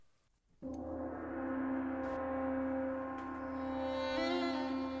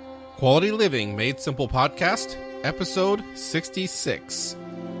Quality Living Made Simple Podcast, Episode 66.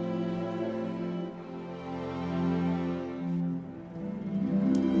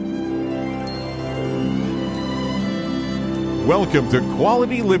 Welcome to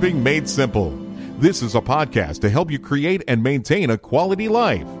Quality Living Made Simple. This is a podcast to help you create and maintain a quality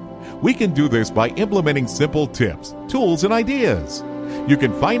life. We can do this by implementing simple tips, tools, and ideas. You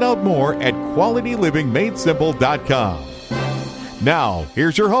can find out more at QualityLivingMadeSimple.com. Now,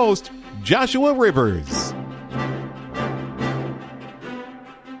 here's your host, Joshua Rivers.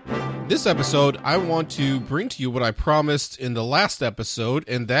 This episode, I want to bring to you what I promised in the last episode,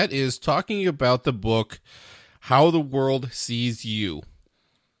 and that is talking about the book, How the World Sees You.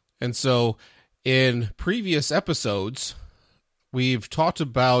 And so, in previous episodes, we've talked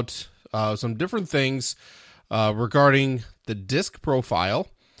about some different things regarding the DISC profile.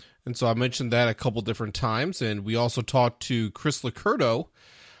 And so I mentioned that a couple different times. And we also talked to Chris Licurdo,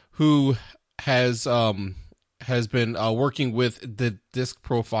 who has been working with the DISC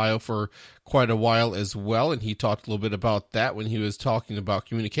profile for quite a while as well. And he talked a little bit about that when he was talking about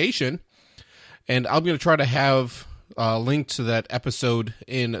communication. And I'm going to try to have a link to that episode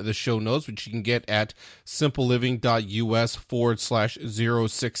in the show notes, which you can get at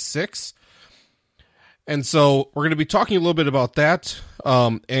simpleliving.us/066. And so we're going to be talking a little bit about that.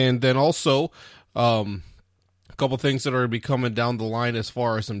 And then also a couple things that are going to be coming down the line as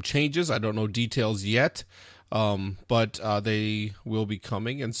far as some changes. I don't know details yet, but they will be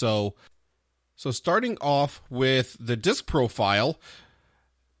coming. And so starting off with the DISC profile,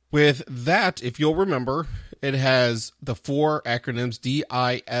 with that, if you'll remember, it has the four acronyms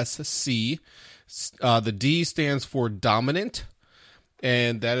DISC. The D stands for dominant,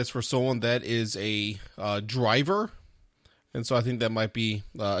 and that is for someone that is a driver. And so I think that might be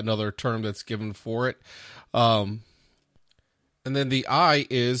another term that's given for it. And then the I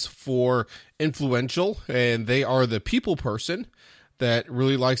is for influential, and they are the people person that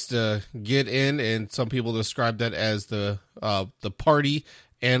really likes to get in, and some people describe that as the party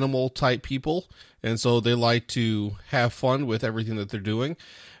animal type people, and so they like to have fun with everything that they're doing.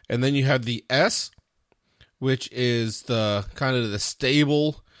 And then you have the S, which is the kind of the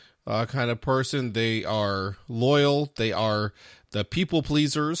stable kind of person. They are loyal. They are the people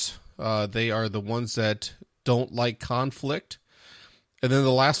pleasers. They are the ones that don't like conflict. And then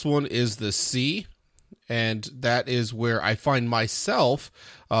the last one is the C, and that is where I find myself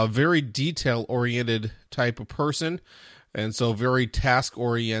a very detail-oriented type of person. And so very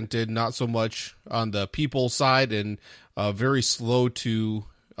task-oriented, not so much on the people side, and very slow to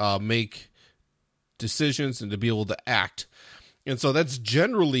make decisions and to be able to act. And so that's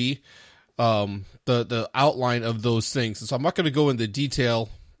generally the outline of those things. And so I'm not going to go into detail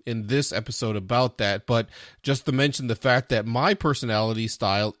in this episode about that, but just to mention the fact that my personality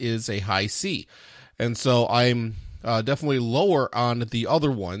style is a high C. And so I'm definitely lower on the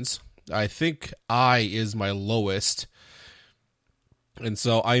other ones. I think I is my lowest. And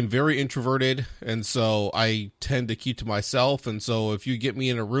so I'm very introverted, and so I tend to keep to myself. And so if you get me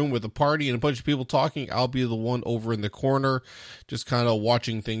in a room with a party and a bunch of people talking, I'll be the one over in the corner just kind of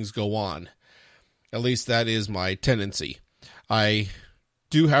watching things go on. At least that is my tendency. I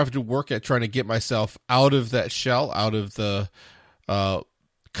do have to work at trying to get myself out of that shell, out of the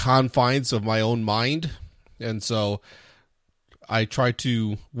confines of my own mind. And so I try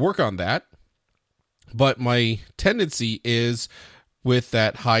to work on that. But my tendency is with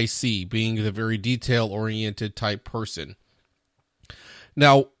that high C, being the very detail-oriented type person.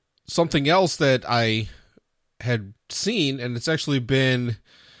 Now, something else that I had seen, and it's actually been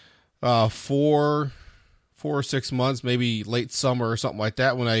 4 or 6 months, maybe late summer or something like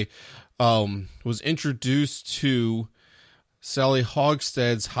that, when I was introduced to Sally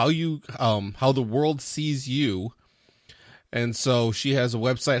Hogstad's How the World Sees You. And so she has a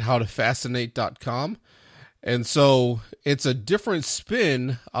website, howtofascinate.com. And so it's a different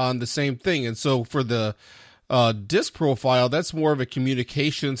spin on the same thing. And so for the DISC profile, that's more of a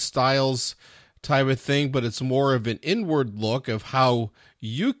communication styles type of thing, but it's more of an inward look of how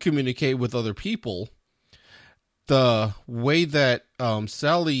you communicate with other people. The way that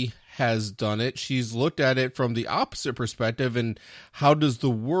Sally has done it, she's looked at it from the opposite perspective, and how does the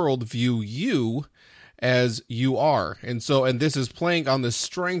world view you as you are. And this is playing on the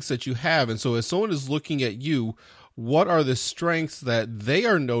strengths that you have. And so as someone is looking at you, what are the strengths that they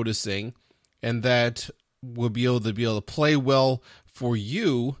are noticing and that will be able to play well for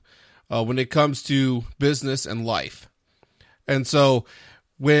you when it comes to business and life. And so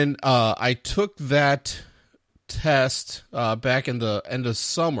when I took that test back in the end of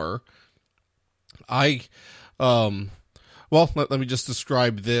summer, I Well, let me just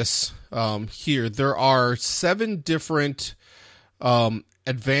describe this here. There are 7 different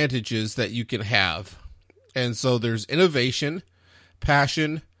advantages that you can have. And so there's innovation,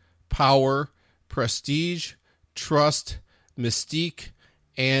 passion, power, prestige, trust, mystique,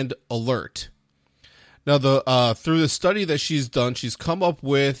 and alert. Now, through the study that she's done, she's come up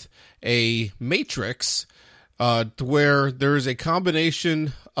with a matrix to where there is a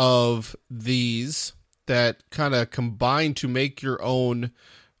combination of these that kind of combine to make your own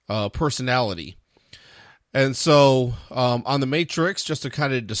personality. And so on the matrix, just to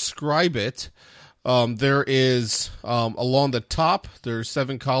kind of describe it, there is along the top, there's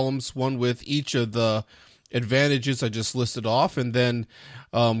 7 columns, one with each of the advantages I just listed off. And then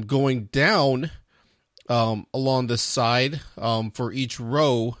going down along the side for each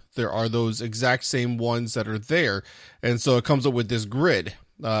row, there are those exact same ones that are there. And so it comes up with this grid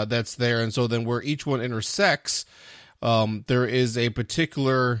that's there. And so then where each one intersects, there is a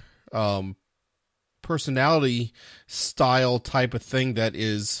particular personality style type of thing that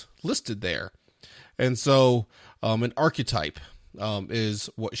is listed there. And so an archetype is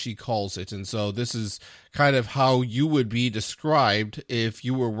what she calls it. And so this is kind of how you would be described if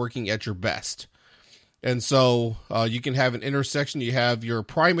you were working at your best. And so you can have an intersection. You have your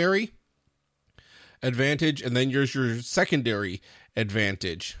primary advantage, and then there's your secondary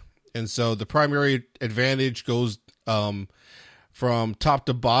advantage. And so the primary advantage goes from top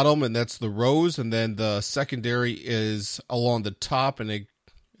to bottom, and that's the rows. And then the secondary is along the top, and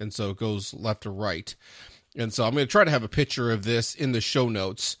so it goes left to right. And so I'm going to try to have a picture of this in the show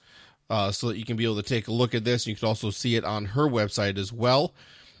notes so that you can be able to take a look at this. You can also see it on her website as well.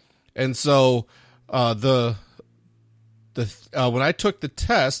 And so when I took the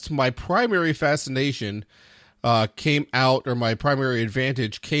test, my primary fascination came out, or my primary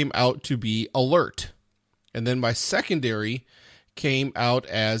advantage came out to be alert. And then my secondary came out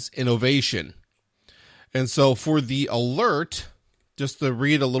as innovation. And so for the alert, just to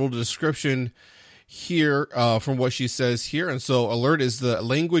read a little description here from what she says here. And so alert is the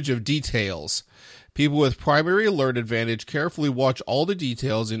language of details. People with primary alert advantage carefully watch all the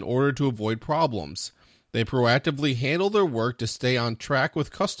details in order to avoid problems. They proactively handle their work to stay on track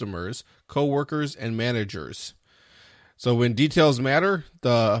with customers, coworkers, and managers. So when details matter,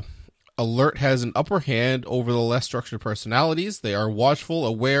 the alert has an upper hand over the less structured personalities. They are watchful,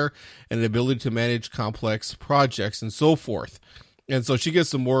 aware, and an ability to manage complex projects and so forth. And so she gives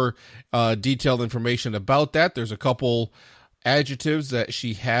some more detailed information about that. There's a couple adjectives that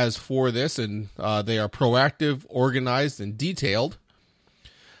she has for this, and they are proactive, organized, and detailed.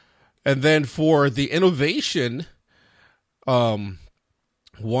 And then for the innovation, one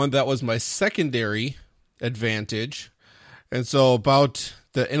that was my secondary advantage. And so about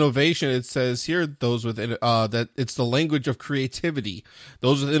the innovation, it says here, those with that it's the language of creativity.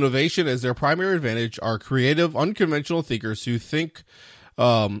 Those with innovation as their primary advantage are creative, unconventional thinkers who think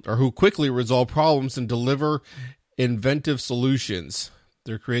or who quickly resolve problems and deliver inventive solutions.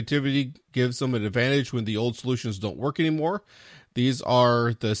 Their creativity gives them an advantage when the old solutions don't work anymore. These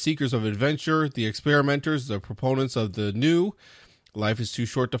are the seekers of adventure, the experimenters, the proponents of the new. Life is too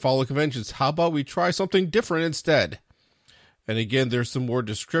short to follow conventions. How about we try something different instead? And again, there's some more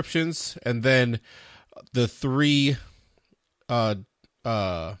descriptions. And then the 3 adjectives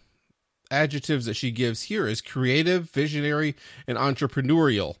that she gives here is creative, visionary, and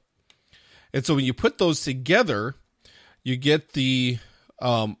entrepreneurial. And so when you put those together, you get the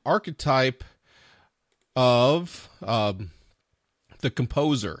archetype of the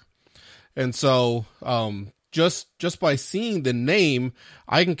composer. And so just by seeing the name,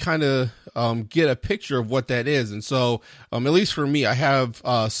 I can kind of get a picture of what that is. And so at least for me, I have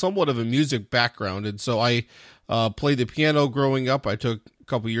somewhat of a music background. And so I played the piano growing up. I took a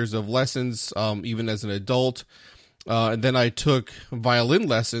couple years of lessons even as an adult. And then I took violin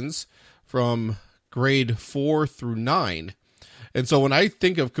lessons from grade 4 through 9. And so when I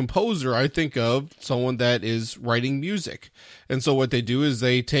think of composer, I think of someone that is writing music. And so what they do is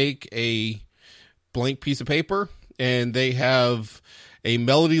they take a blank piece of paper and they have a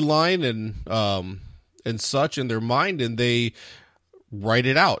melody line and such in their mind, and they write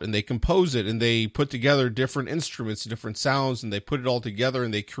it out and they compose it and they put together different instruments, different sounds, and they put it all together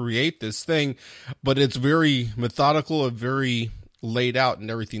and they create this thing. But it's very methodical and very laid out and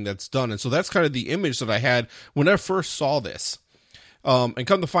everything that's done. And so that's kind of the image that I had when I first saw this. And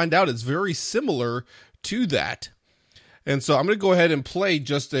come to find out, it's very similar to that. And so I'm going to go ahead and play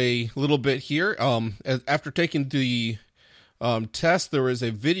just a little bit here. After taking the test, there was a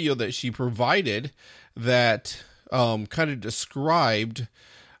video that she provided that kind of described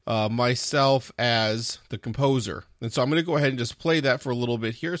myself as the composer. And so I'm going to go ahead and just play that for a little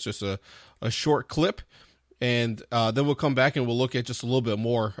bit here. It's just a short clip. And then we'll come back and we'll look at just a little bit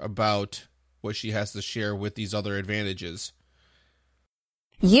more about what she has to share with these other advantages.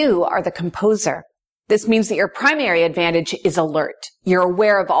 You are the composer. This means that your primary advantage is alert. You're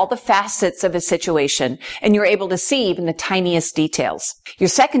aware of all the facets of a situation, and you're able to see even the tiniest details. Your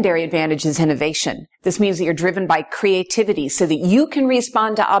secondary advantage is innovation. This means that you're driven by creativity so that you can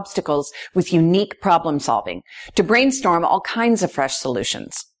respond to obstacles with unique problem solving, to brainstorm all kinds of fresh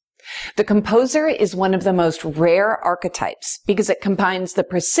solutions. The composer is one of the most rare archetypes because it combines the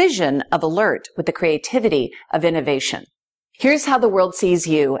precision of alert with the creativity of innovation. Here's how the world sees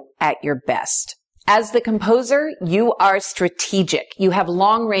you at your best. As the composer, you are strategic. You have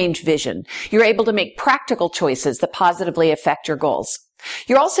long-range vision. You're able to make practical choices that positively affect your goals.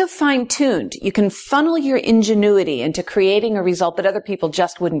 You're also fine-tuned. You can funnel your ingenuity into creating a result that other people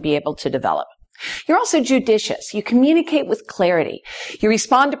just wouldn't be able to develop. You're also judicious. You communicate with clarity. You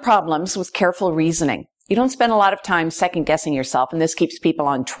respond to problems with careful reasoning. You don't spend a lot of time second-guessing yourself, and this keeps people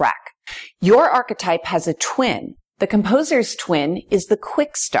on track. Your archetype has a twin. The composer's twin is the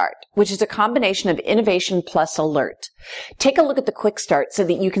quick start, which is a combination of innovation plus alert. Take a look at the quick start so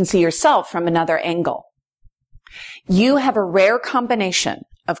that you can see yourself from another angle. You have a rare combination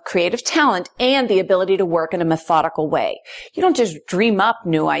of creative talent and the ability to work in a methodical way. You don't just dream up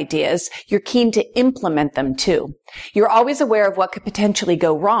new ideas, you're keen to implement them too. You're always aware of what could potentially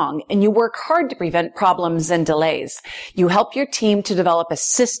go wrong, and you work hard to prevent problems and delays. You help your team to develop a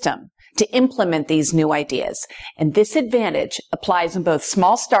system to implement these new ideas. And this advantage applies in both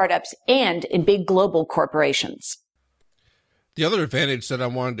small startups and in big global corporations. The other advantage that I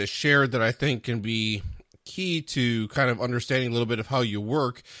wanted to share that I think can be key to kind of understanding a little bit of how you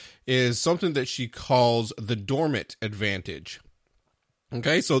work is something that she calls the dormant advantage.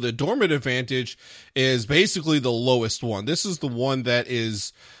 Okay, so the dormant advantage is basically the lowest one. This is the one that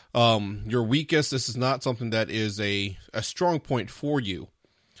is your weakest. This is not something that is a strong point for you.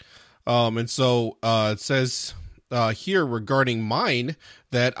 And so it says here regarding mine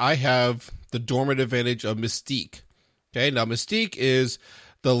that I have the dormant advantage of mystique. Okay, now mystique is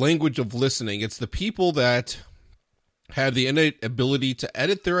the language of listening. It's the people that have the innate ability to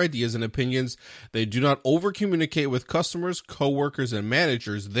edit their ideas and opinions. They do not over-communicate with customers, coworkers, and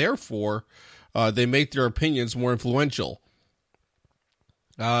managers. Therefore, they make their opinions more influential.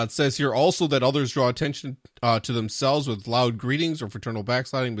 It says here also that others draw attention to themselves with loud greetings or fraternal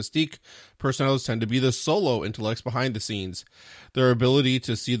backsliding. Mystique personalities tend to be the solo intellects behind the scenes. Their ability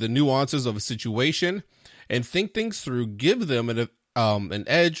to see the nuances of a situation and think things through give them an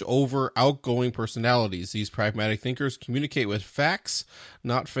edge over outgoing personalities. These pragmatic thinkers communicate with facts,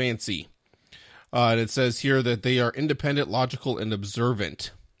 not fancy. And it says here that they are independent, logical, and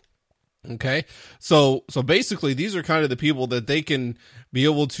observant. Okay, so basically these are kind of the people that they can be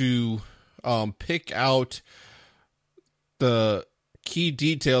able to pick out the key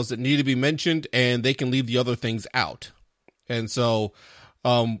details that need to be mentioned, and they can leave the other things out. And so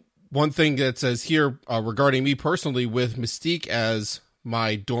one thing that says here regarding me personally with mystique as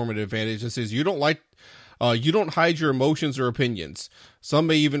my dormant advantage, it says you don't hide your emotions or opinions. Some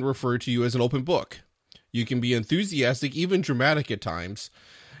may even refer to you as an open book. You can be enthusiastic, even dramatic at times.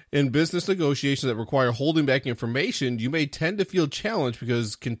 In business negotiations that require holding back information, you may tend to feel challenged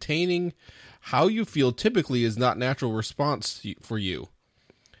because containing how you feel typically is not natural response for you.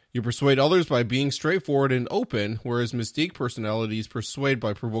 You persuade others by being straightforward and open, whereas mystique personalities persuade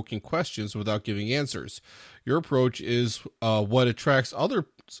by provoking questions without giving answers. Your approach is what attracts others,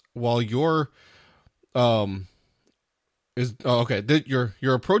 while your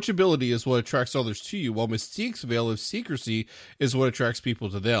your approachability is what attracts others to you, while mystique's veil of secrecy is what attracts people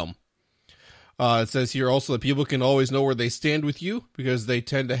to them. It says here also that people can always know where they stand with you because you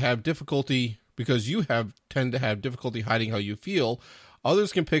tend to have difficulty hiding how you feel.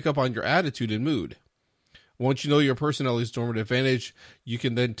 Others can pick up on your attitude and mood. Once you know your personality's dormant advantage, you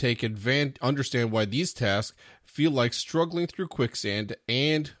can then understand why these tasks feel like struggling through quicksand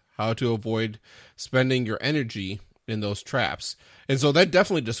and how to avoid spending your energy in those traps. And so that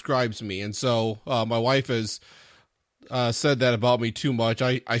definitely describes me. And so my wife has said that about me too much.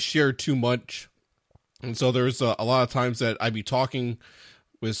 I share too much. And so there's a lot of times that I'd be talking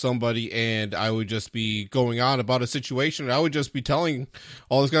with somebody and I would just be going on about a situation. And I would just be telling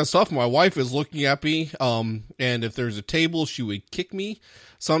all this kind of stuff. My wife is looking at me. And if there's a table, she would kick me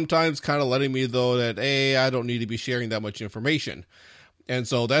sometimes, kind of letting me know that, hey, I don't need to be sharing that much information. And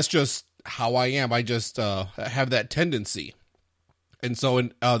so that's just how I am. I just have that tendency. And so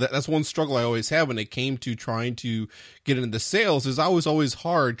that's one struggle I always had when it came to trying to get into sales, is I was always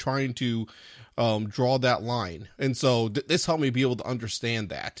hard trying to draw that line. And so this helped me be able to understand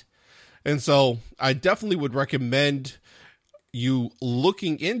that. And so I definitely would recommend you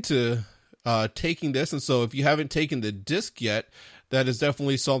looking into taking this. And so if you haven't taken the disc yet, that is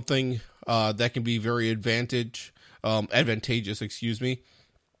definitely something that can be very advantageous, excuse me.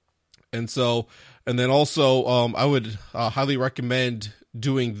 And so, and then also, I would highly recommend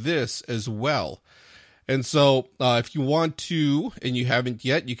doing this as well. And so, if you want to, and you haven't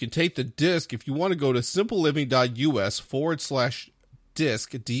yet, you can take the disc. If you want to go to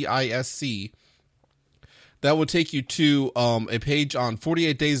simpleliving.us/disc, DISC, that will take you to a page on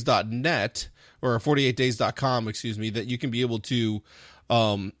 48days.net, or 48days.com, excuse me, that you can be able to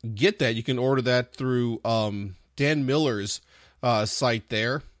get that. You can order that through Dan Miller's site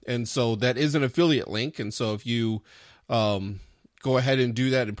there. And so that is an affiliate link. And so if you go ahead and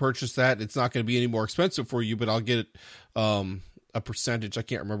do that and purchase that, it's not going to be any more expensive for you, but I'll get a percentage. I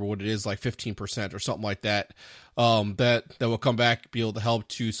can't remember what it is, like 15% or something like that. That will come back, be able to help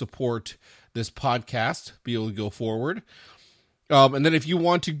to support this podcast, be able to go forward. And then if you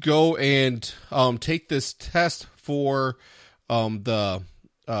want to go and take this test for the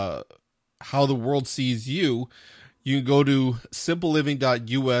how the world sees you, you can go to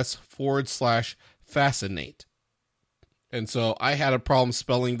simpleliving.us/fascinate. And so I had a problem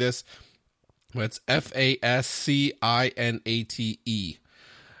spelling this. It's FASCINATE.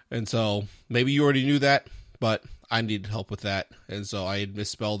 And so maybe you already knew that, but I needed help with that. And so I had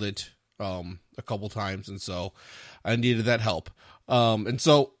misspelled it a couple times. And so I needed that help. And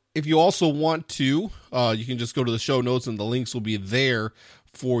so if you also want to, you can just go to the show notes and the links will be there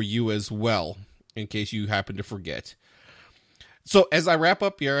for you as well, in case you happen to forget. So as I wrap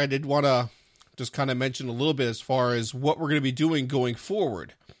up here, I did want to just kind of mention a little bit as far as what we're going to be doing going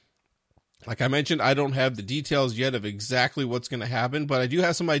forward. Like I mentioned, I don't have the details yet of exactly what's going to happen, but I do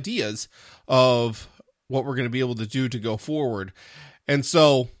have some ideas of what we're going to be able to do to go forward. And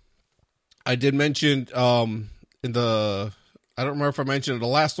so I did mention I don't remember if I mentioned it the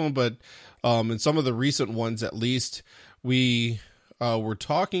last one, but in some of the recent ones at least, we were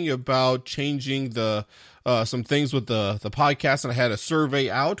talking about changing the some things with the podcast, and I had a survey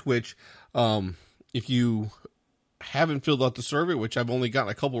out, which if you haven't filled out the survey, which I've only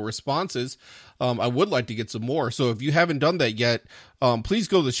gotten a couple of responses, I would like to get some more. So if you haven't done that yet, please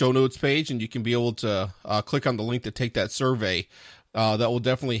go to the show notes page, and you can be able to click on the link to take that survey. That will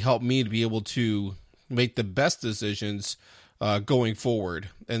definitely help me to be able to make the best decisions going forward.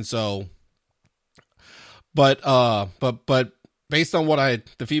 And so, but based on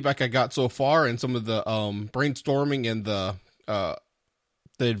the feedback I got so far, and some of the brainstorming and the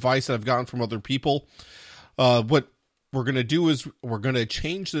advice that I've gotten from other people, what we're going to do is we're going to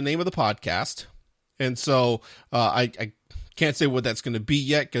change the name of the podcast. And so I can't say what that's going to be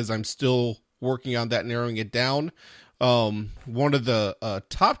yet, because I'm still working on that, narrowing it down. One of the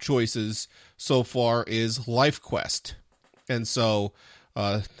top choices so far is Life Quest. And so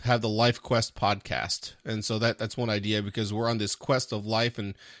have the Life Quest podcast. And so that's one idea, because we're on this quest of life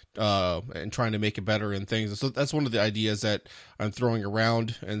and trying to make it better and things. And so that's one of the ideas that I'm throwing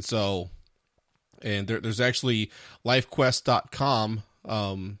around. And so, and there's actually lifequest.com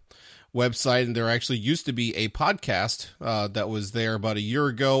website, and there actually used to be a podcast that was there about a year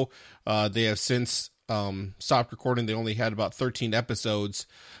ago. They have since stopped recording. They only had about 13 episodes.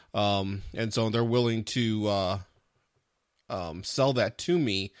 And so they're willing to sell that to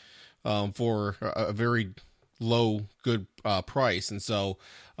me for a very low, good price. And so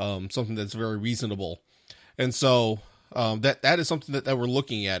something that's very reasonable. And so that is something that we're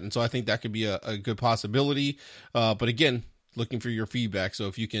looking at. And so I think that could be a good possibility. But again, looking for your feedback. So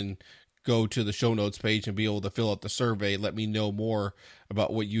if you can go to the show notes page and be able to fill out the survey, let me know more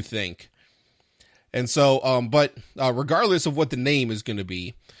about what you think. And so, but regardless of what the name is going to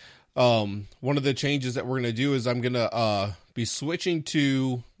be, one of the changes that we're going to do is I'm going to be switching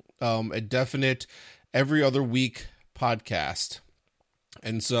to a definite every other week podcast.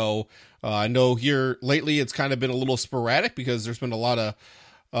 And so I know here lately it's kind of been a little sporadic, because there's been a lot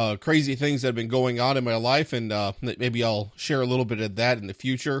of crazy things that have been going on in my life, and maybe I'll share a little bit of that in the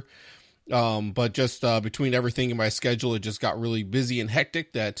future. But just between everything in my schedule, it just got really busy and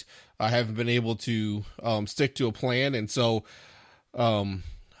hectic that I haven't been able to stick to a plan. And so I'm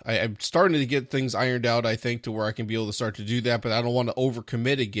starting to get things ironed out, I think, to where I can be able to start to do that, but I don't want to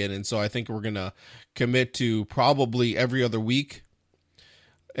overcommit again. And so I think we're going to commit to probably every other week.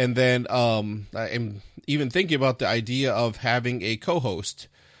 And then I'm even thinking about the idea of having a co-host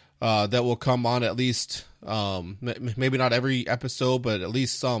that will come on at least, maybe not every episode, but at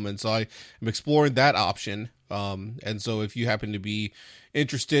least some. And so I am exploring that option. And so if you happen to be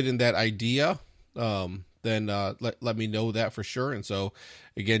interested in that idea, then let me know that for sure. And so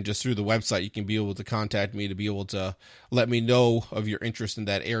again, just through the website, you can be able to contact me to be able to let me know of your interest in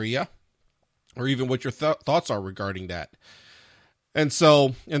that area, or even what your thoughts are regarding that. And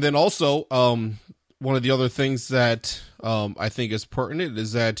so, and then also, one of the other things that I think is pertinent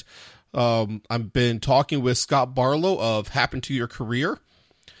is that I've been talking with Scott Barlow of Happen to Your Career.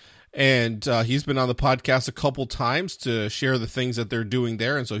 And he's been on the podcast a couple times to share the things that they're doing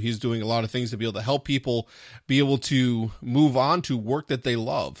there. And so he's doing a lot of things to be able to help people be able to move on to work that they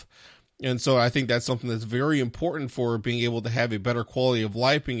love. And so I think that's something that's very important for being able to have a better quality of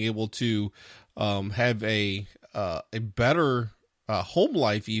life, being able to have a better home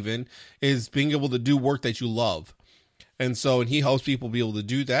life even, is being able to do work that you love. And so, and he helps people be able to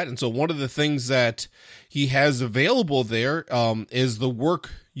do that. And so one of the things that he has available there is the Work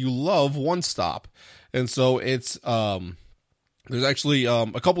You Love One Stop. And so it's, there's actually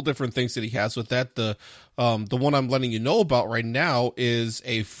a couple different things that he has with that. The one I'm letting you know about right now is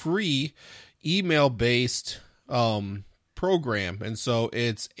a free email-based program. And so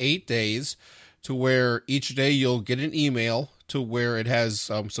it's 8 days to where each day you'll get an email to where it has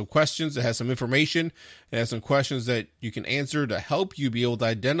some questions, it has some information, it has some questions that you can answer to help you be able to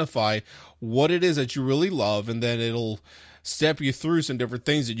identify what it is that you really love, and then it'll step you through some different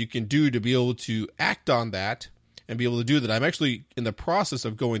things that you can do to be able to act on that and be able to do that. I'm actually in the process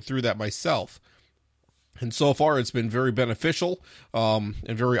of going through that myself. And so far it's been very beneficial and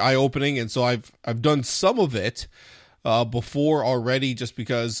very eye-opening, and so I've done some of it before already, just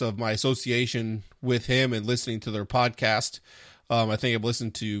because of my association with him and listening to their podcast. I think I've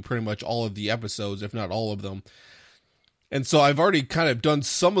listened to pretty much all of the episodes, if not all of them. And so I've already kind of done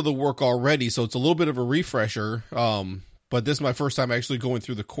some of the work already, so it's a little bit of a refresher. But this is my first time actually going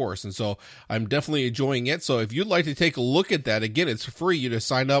through the course, and so I'm definitely enjoying it. So if you'd like to take a look at that, again, it's free. You just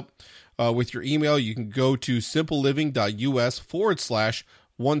sign up with your email. You can go to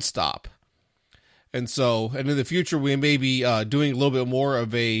simpleliving.us/one-stop. And so, and in the future, we may be doing a little bit more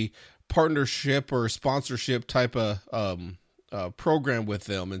of a partnership or sponsorship type of program with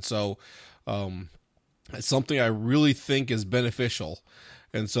them. And so it's something I really think is beneficial.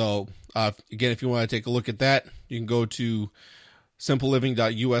 And so, again, if you want to take a look at that, you can go to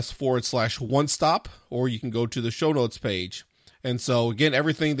simpleliving.us/one-stop, or you can go to the show notes page. And so, again,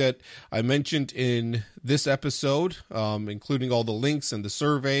 everything that I mentioned in this episode, including all the links and the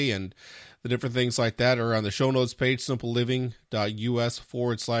survey and the different things like that, are on the show notes page,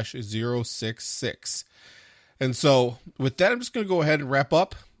 simpleliving.us/066. And so with that, I'm just going to go ahead and wrap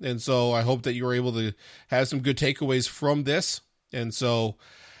up. And so I hope that you were able to have some good takeaways from this. And so,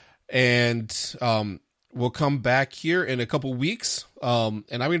 we'll come back here in a couple weeks. And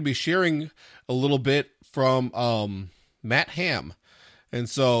I'm going to be sharing a little bit from Matt Ham. And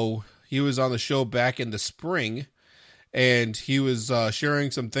so he was on the show back in the spring, and he was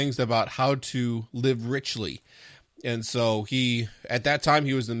sharing some things about how to live richly. And so at that time,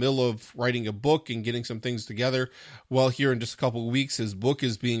 he was in the middle of writing a book and getting some things together. Well, here in just a couple of weeks, his book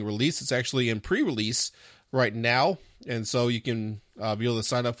is being released. It's actually in pre-release right now. And so you can be able to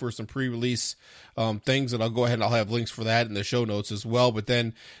sign up for some pre-release things, and I'll go ahead and I'll have links for that in the show notes as well. But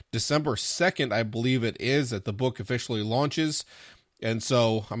then December 2nd, I believe it is, that the book officially launches. And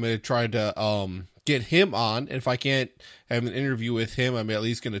so I'm going to try to get him on. And if I can't have an interview with him, I'm at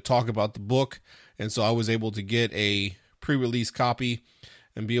least going to talk about the book. And so I was able to get a pre-release copy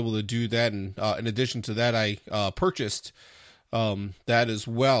and be able to do that. And in addition to that, I purchased that as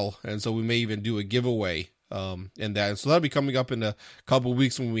well. And so we may even do a giveaway in that. And so that'll be coming up in a couple of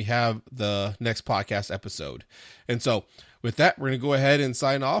weeks when we have the next podcast episode. And so with that, we're going to go ahead and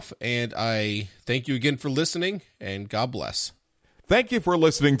sign off. And I thank you again for listening, and God bless. Thank you for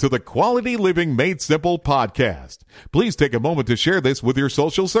listening to the Quality Living Made Simple podcast. Please take a moment to share this with your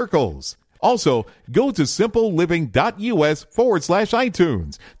social circles. Also, go to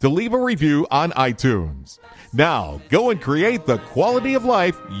simpleliving.us/iTunes to leave a review on iTunes. Now, go and create the quality of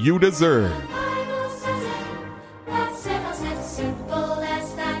life you deserve.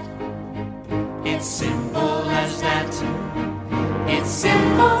 It's simple as that. It's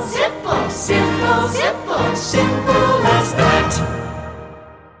simple, simple, simple, simple, simple.